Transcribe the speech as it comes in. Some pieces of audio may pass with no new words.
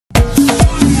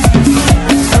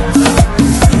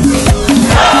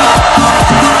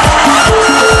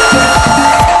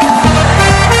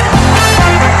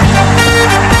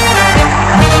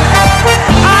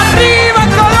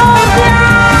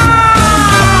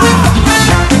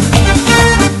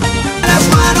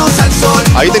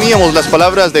Ahí teníamos las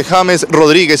palabras de James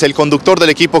Rodríguez, el conductor del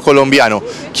equipo colombiano,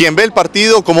 quien ve el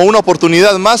partido como una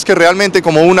oportunidad más que realmente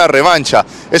como una revancha.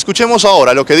 Escuchemos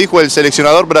ahora lo que dijo el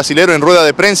seleccionador brasilero en rueda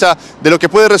de prensa de lo que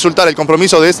puede resultar el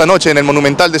compromiso de esta noche en el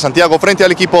Monumental de Santiago frente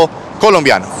al equipo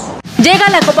colombiano. Llega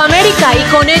la Copa América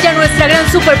y con ella nuestra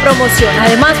gran super promoción.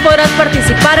 Además podrás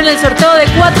participar en el sorteo de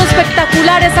 4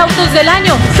 espectaculares autos del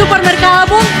año. Supermercado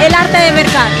Boom, el arte de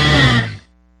mercar.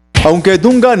 Aunque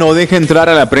Dunga no deja entrar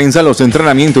a la prensa en los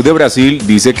entrenamientos de Brasil,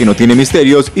 dice que no tiene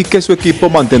misterios y que su equipo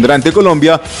mantendrá ante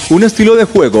Colombia un estilo de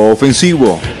juego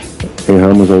ofensivo.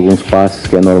 Dejamos algunos pases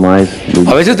que es normales.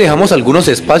 A veces dejamos algunos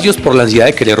espacios por la ansiedad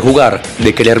de querer jugar,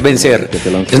 de querer vencer.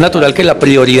 Es natural que la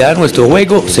prioridad de nuestro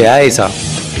juego sea esa,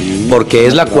 porque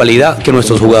es la cualidad que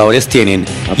nuestros jugadores tienen,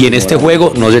 y en este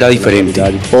juego no será diferente.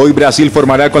 Hoy Brasil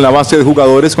formará con la base de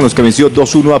jugadores con los que venció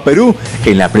 2-1 a Perú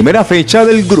en la primera fecha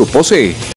del Grupo C.